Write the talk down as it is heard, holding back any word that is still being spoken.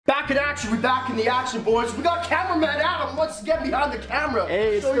Back in action, we're back in the action, boys. We got cameraman Adam once again behind the camera.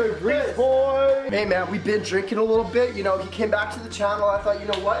 Hey, it's the Grease boy. Hey man, we've been drinking a little bit. You know, he came back to the channel. I thought, you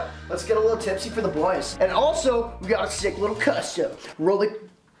know what? Let's get a little tipsy for the boys. And also, we got a sick little custom. Roll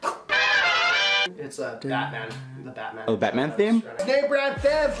it. It's Batman. The Batman. Oh, Batman theme? Name brand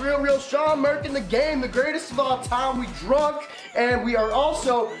fans, real Sean Merck in the game, the greatest of all time. We drunk, and we are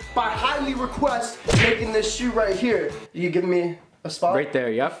also, by highly request, making this shoe right here. You giving me a spot? Right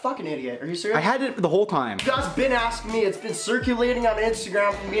there, yep. Fucking idiot. Are you serious? I had it the whole time. You guys been asking me, it's been circulating on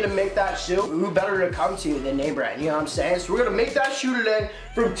Instagram for me to make that shoe. Who better to come to than name brand, you know what I'm saying? So we're gonna make that shoe today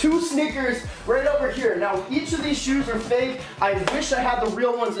from 2 sneakers right over here. Now, each of these shoes are fake. I wish I had the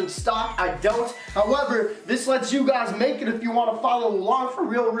real ones in stock. I don't. However, this lets you guys make it if you want to follow along for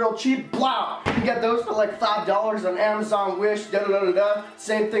real cheap. Blah. You can get those for like $5 on Amazon, Wish, da-da-da-da-da.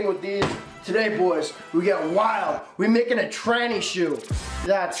 Same thing with these. Today, boys, we get wild. We making a tranny shoe.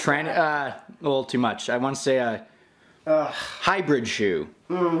 That's tranny. A little too much. I want to say a hybrid shoe.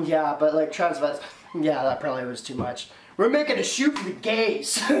 Yeah, but like transvest. Yeah, that probably was too much. We're making a shoe for the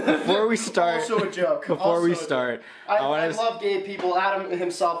gays. Before we start. Also a joke. Before we start. I love gay people. Adam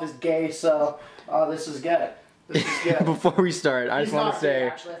himself is gay, so this is good. This is good. Before we start, I just want to say.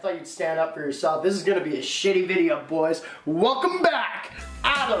 Actually, I thought you'd stand up for yourself. This is gonna be a shitty video, boys. Welcome back,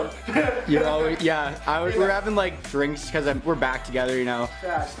 Adam. You know, yeah. We're having like drinks because we're back together. You know,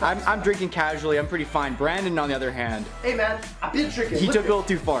 I'm drinking casually. I'm pretty fine. Brandon, on the other hand. Hey man, I've been drinking. He took it a little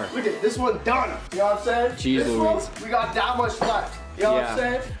too far. Look at this one done. You know what I'm saying? Jeez Louise. We got that much left. You know what I'm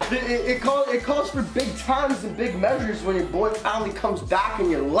saying? It calls for big times and big measures when your boy finally comes back in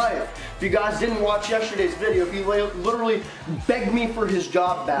your life. If you guys didn't watch yesterday's video, he literally begged me for his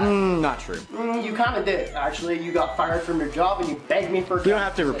job back. Not true. You kind of did, actually. You got fired from your job and you begged me for We don't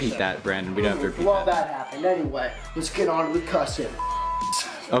have to repeat that, Brandon. We don't have to repeat that. Well, that happened. Anyway, let's get on with cussing.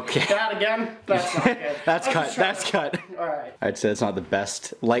 Okay. That again? That's not good. That's cut. That's cut. Alright. I'd say it's not the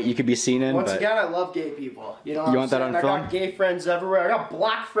best light you could be seen in. Once again, I love gay people. You know what you want that on film? I got gay friends everywhere. I got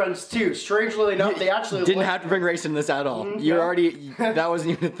black friends too. Strangely enough, they actually didn't have to bring race into this at all. You're already, that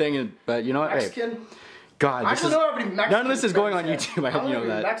wasn't even a thing, but you know what? Mexican? Hey. God, I don't know how many Mexicans. None of this is going on YouTube. I hope you know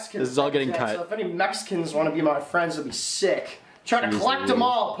that. This is all getting cut. So if any Mexicans want to be my friends, it'd be sick. Try to collect them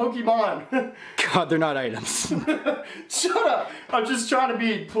all, Pokemon. God, they're not items. Shut up. I'm just trying to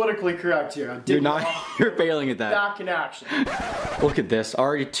be politically correct here. You're not. You're failing at that. Back in action. Look at this.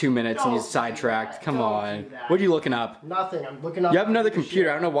 Already 2 minutes and he's sidetracked. Come on. What are you looking up? Nothing. I'm looking up. You have another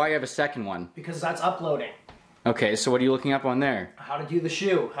computer. I don't know why you have a second one. Because that's uploading. Okay, so what are you looking up on there? How to do the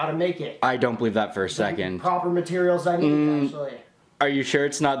shoe. How to make it. I don't believe that for a second. Proper materials I need, actually. Are you sure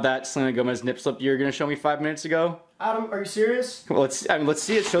it's not that Selena Gomez nip slip you were gonna show me 5 minutes ago? Adam, are you serious? Well, let's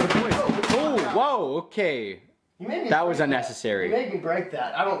see it. Show the boys. Oh, whoa, okay. That was unnecessary. You made me break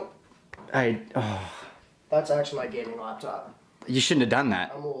that. That's actually my gaming laptop. You shouldn't have done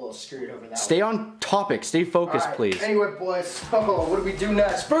that. I'm a little screwed over that. Stay on topic. Stay focused, please. Anyway, boys, what do we do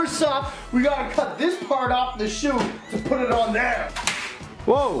next? First off, we gotta cut this part off the shoe to put it on there.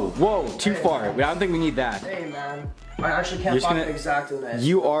 Whoa, too far. I don't think we need that. Hey, man. I actually can't find it exactly this.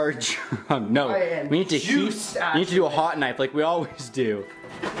 You are drunk. No, we need to heat. You need to do a hot knife like we always do.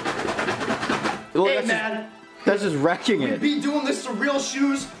 Hey, man. That's just wrecking it. We'd be doing this to real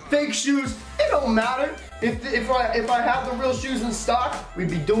shoes, fake shoes. It don't matter. If I have the real shoes in stock, we'd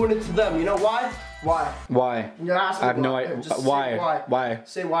be doing it to them. You know why? Why? Why? You're asking I have no idea. Why? Why?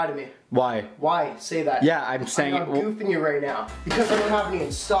 Say why to me. Why? Why? Say that. Yeah, I'm saying I'm goofing you right now because I don't have any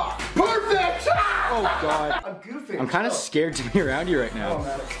in stock. Perfect! Oh God. I'm goofing. I'm kind of scared to be around you right now. Oh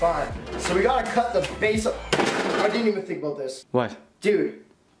man, it's fine. So we gotta cut the base up. I didn't even think about this. What? Dude,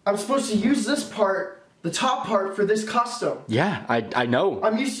 I'm supposed to use this part, the top part, for this custom. Yeah, I know.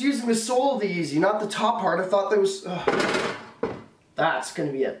 I'm used to using the sole of the Yeezy, not the top part. I thought that was. That's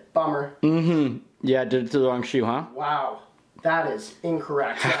gonna be a bummer. Yeah, did it to the wrong shoe, huh? Wow. That is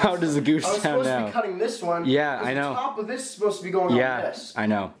incorrect. How does the goose sound now? I was supposed to be cutting this one. Yeah, I know. The top of this is supposed to be going on this. Yeah, I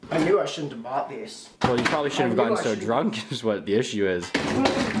know. I knew I shouldn't have bought these. Well, you probably shouldn't have gotten so drunk is what the issue is.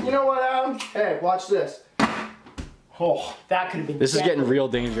 You know what, Adam? Hey, watch this. Oh, that could have been This is getting real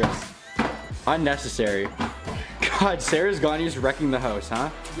dangerous. Unnecessary. God, Sarah's gone. He's wrecking the house, huh?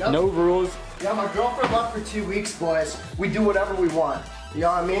 Yep. No rules. Yeah, my girlfriend left for 2 weeks, boys. We do whatever we want. You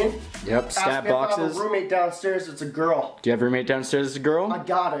know what I mean? Yep, snap boxes. I have a roommate downstairs, it's a girl. Do you have a roommate downstairs that's a girl? I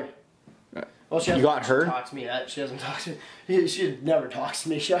got her. Well, she You got her? Talk to me yet. She hasn't talked to me. She never talks to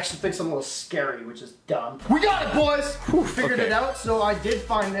me. She actually thinks I'm a little scary, which is dumb. We got it, boys! Figured it out. So I did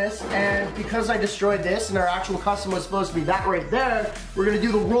find this, and because I destroyed this and our actual custom was supposed to be that right there, we're gonna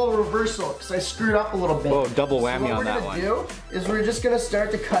do the role reversal because I screwed up a little bit. Whoa, double whammy on that one. What we're gonna do is we're just gonna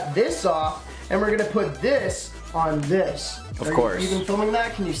start to cut this off, and we're gonna put this on this. Of course. You even filming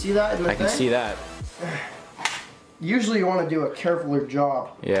that? Can you see that in the I can see that. Usually you want to do a carefuler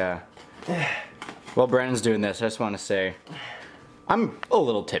job. Yeah. While Brandon's doing this, I just want to say, I'm a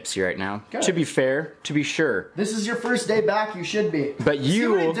little tipsy right now. Good. To be fair, to be sure. This is your first day back, you should be. But you... See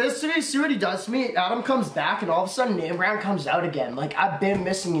what he does today? See what he does to me? Adam comes back and all of a sudden name brand comes out again. Like, I've been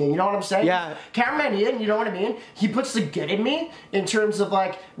missing you, you know what I'm saying? Yeah. Cameraman Ian, you know what I mean? He puts the good in me in terms of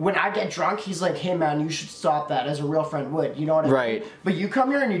like, when I get drunk, he's like, hey man, you should stop that as a real friend would, you know what I mean? Right. But you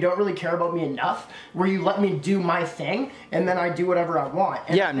come here and you don't really care about me enough where you let me do my thing and then I do whatever I want.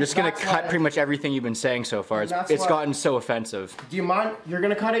 And yeah, I'm just gonna cut pretty much everything you've been saying so far. It's gotten so offensive. Do you mind? You're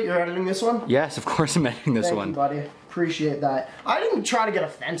gonna cut it? You're editing this one? Yes, of course I'm editing this one. Thank you, buddy. Appreciate that. I didn't try to get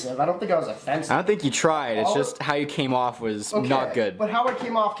offensive. I don't think I was offensive. I don't think you tried. It's just how you came off was not good. But how I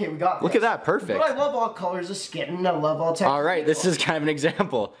came off, okay, we got this. Look at that, perfect. But I love all colors of skin and I love all textures. All right, this is kind of an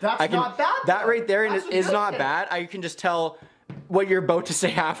example. That's not bad, That though. right there That's is a good not thing. bad. I can just tell what you're about to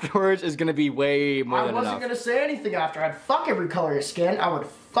say afterwards is gonna be way more than enough. I wasn't gonna say anything after. I'd fuck every color of skin. I would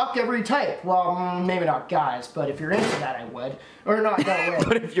fuck every type. Well, maybe not guys, but if you're into that, I would. Or not, no way.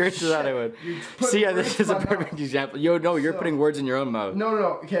 But if you're into that, I would. See, yeah, this is a perfect example. Yo, no, you're putting words in your own mouth. No.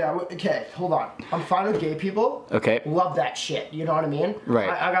 Okay, okay, hold on. I'm fine with gay people. Okay. Love that shit. You know what I mean? Right.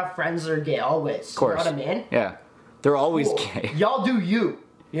 I got friends that are gay always. Of course. You know what I mean? Yeah. They're always Cool. gay. Y'all do you.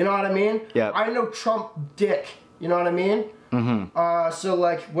 You know what I mean? Yeah. I know Trump dick. You know what I mean? Mm-hmm. So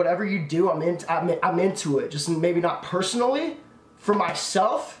like whatever you do, I'm into it. Just maybe not personally for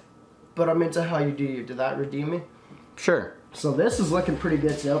myself, but I'm into how you do you. Did that redeem me? Sure. So this is looking pretty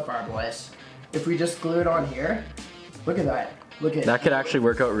good so far, boys. If we just glue it on here, look at that. Look at That could actually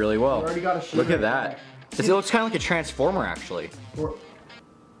work out really well. We already got a shoe Look at right that. there. It looks kind of like a transformer, actually. Or,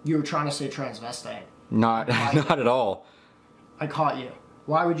 you were trying to say transvestite. Not at all. I caught you.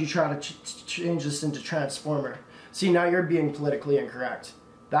 Why would you try to change this into transformer? See, now you're being politically incorrect.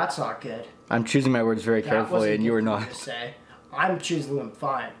 That's not good. I'm choosing my words very That carefully, wasn't and you good were for not. me to say. I'm choosing them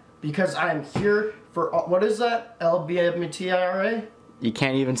fine because I'm here for what is that? LBMTIRA? You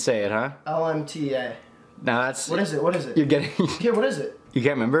can't even say it, huh? LMTA. No, that's. What is it? What is it? You're getting. Yeah, what is it? You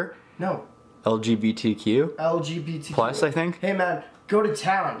can't remember? No. LGBTQ LGBT plus, I think. Hey man, go to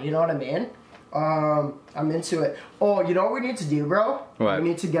town. You know what I mean? I'm into it. Oh, you know what we need to do, bro? What? We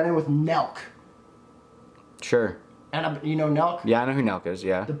need to get in with Nelk. Sure. And you know Nelk? Yeah, I know who Nelk is.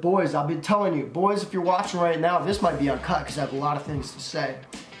 Yeah. The boys, I've been telling you, boys, if you're watching right now, this might be uncut because I have a lot of things to say.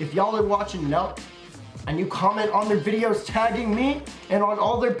 If y'all are watching Nelk and you comment on their videos tagging me and on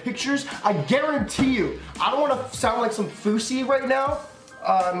all their pictures, I guarantee you, I don't want to sound like some fousey right now.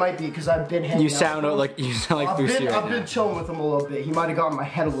 It might be because I've been hanging You sound like Fousey right now. I've been chilling with him a little bit. He might have gotten in my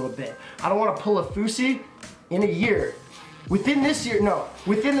head a little bit. I don't want to pull a fousey in a year. Within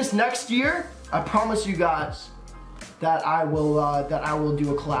this next year, I promise you guys that I will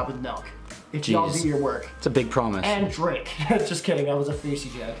do a collab with Nelk. If y'all do your work. It's a big promise. And Drake. Just kidding, that was a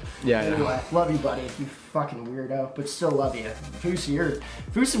Fousey joke. Yeah, I know. Anyway, love you, buddy. You fucking weirdo, but still love you.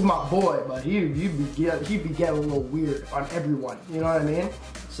 Fousey's my boy, but he'd be getting a little weird on everyone. You know what I mean?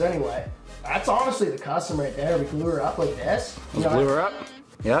 So anyway, that's honestly the custom right there. We glue her up like this. Let's glue her up.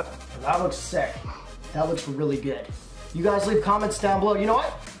 Yep. That looks sick. That looks really good. You guys leave comments down below. You know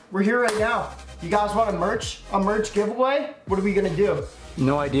what? We're here right now. You guys want a merch giveaway? What are we gonna do?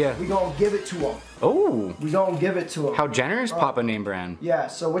 No idea. We gonna give it to them. Oh. We gonna give it to them. How generous, Papa Name Brand. Yeah,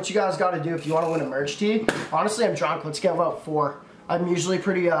 so what you guys gotta do if you wanna win a merch tee, honestly, I'm drunk. Let's give out 4. I'm usually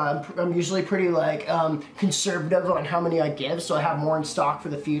pretty like conservative on how many I give, so I have more in stock for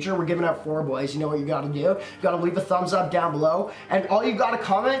the future. We're giving out 4, boys. You know what you gotta do? You gotta leave a thumbs up down below, and all you gotta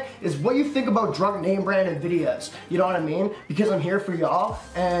comment is what you think about drunk name brand and videos. You know what I mean? Because I'm here for y'all,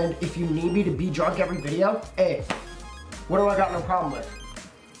 and if you need me to be drunk every video, hey, what do I got no problem with?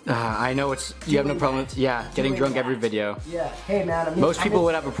 I know you have no problem with, getting drunk every video. Yeah, hey man, I mean, Most people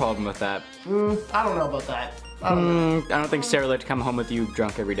would have a problem with that. I don't know about that. I don't know. I don't think Sarah would like to come home with you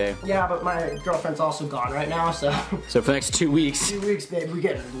drunk every day. Yeah, but my girlfriend's also gone right now, so. So for the next 2 weeks. 2 weeks, babe, we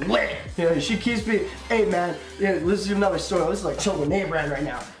getting lit. You know, she keeps me, hey man, this is another story. This is like children name brand right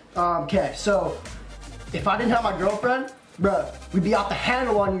now. Okay, so if I didn't have my girlfriend, Bruh, we'd be off the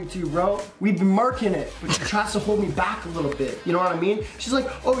handle on YouTube, bro. We'd be marking it, but she tries to hold me back a little bit. You know what I mean? She's like,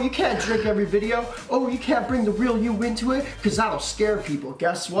 oh, you can't drink every video. Oh, you can't bring the real you into it, because that'll scare people.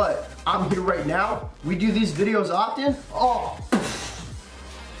 Guess what? I'm here right now. We do these videos often. Oh,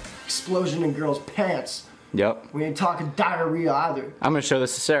 explosion in girls' pants. Yep. We ain't talking diarrhea either. I'm gonna show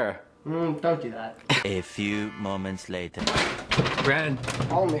this to Sarah. Don't do that. A few moments later. Brandon,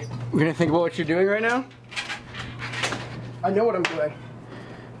 Follow me. we're gonna think about what you're doing right now? I know what I'm doing.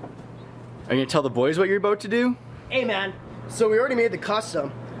 Are you gonna tell the boys what you're about to do? Hey, man. So we already made the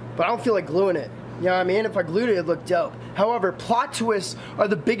custom, but I don't feel like gluing it. You know what I mean? If I glued it, it'd look dope. However, plot twists are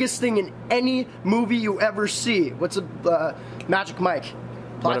the biggest thing in any movie you ever see. What's a Magic Mike?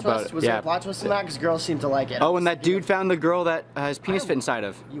 Plot What about twist? it? Was Yeah. there a plot twist in that? Because girls seem to like it. Oh, and that dude found the girl that his penis fit inside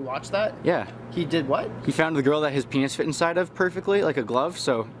of. You watched that? Yeah. He did what? He found the girl that his penis fit inside of perfectly, like a glove,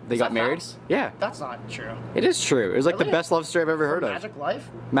 so they got that married. facts? Yeah. That's not true. It is true. It was like Really? the best love story I've ever heard of. Magic Life?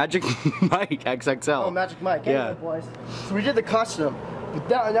 Magic Mike XXL. Oh, Magic Mike. Yeah. Anyway, boys. So we did the custom,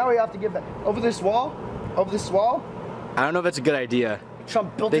 but now we have to get back over this wall. Over this wall. I don't know if that's a good idea.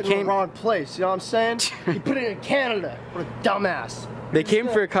 Trump built it in the wrong place. You know what I'm saying? He put it in Canada. What a dumbass. They came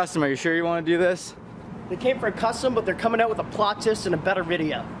for a custom. Are you sure you want to do this? They came for a custom, but they're coming out with a plot twist and a better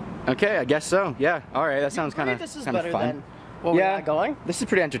video. Okay, I guess so. Yeah. All right. That sounds kind of This is fun. better than what we got going, This is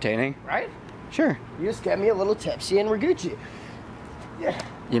pretty entertaining. right? Sure. You just get me a little tipsy and we're Gucci. Yeah.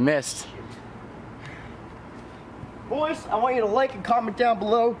 You missed. Boys, I want you to like and comment down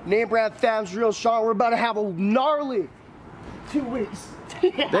below. Name brand fams real strong. We're about to have a gnarly 2 weeks.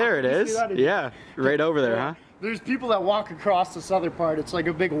 There it You see is. that? Yeah. Right over there, huh? There's people that walk across this other part. It's like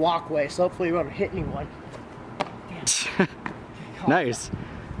a big walkway, so hopefully we won't hit anyone. Nice.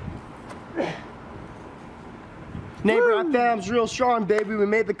 Name brand fams real strong, baby. We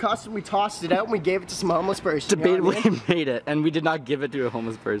made the custom, we tossed it out, and we gave it to some homeless person. You know what I Debatably mean? made it, and we did not give it to a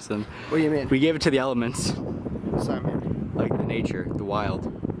homeless person. What do you mean? We gave it to the elements, Sorry, man. like the nature, the wild.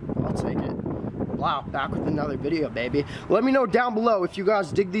 I'll take it. Wow, back with another video, baby. Let me know down below if you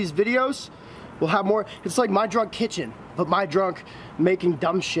guys dig these videos. We'll have more. It's like My Drunk Kitchen, but My Drunk making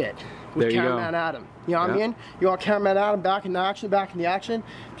dumb shit with There you go. Cameraman Adam. You know what I Yeah. mean? You want Cameraman Adam back in the action, back in the action?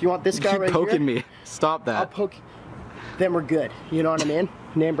 If you want this guy Keep right poking here, me. Stop I'll that. poke. Then we're good. You know what I mean?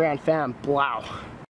 Name brand fam. Blow.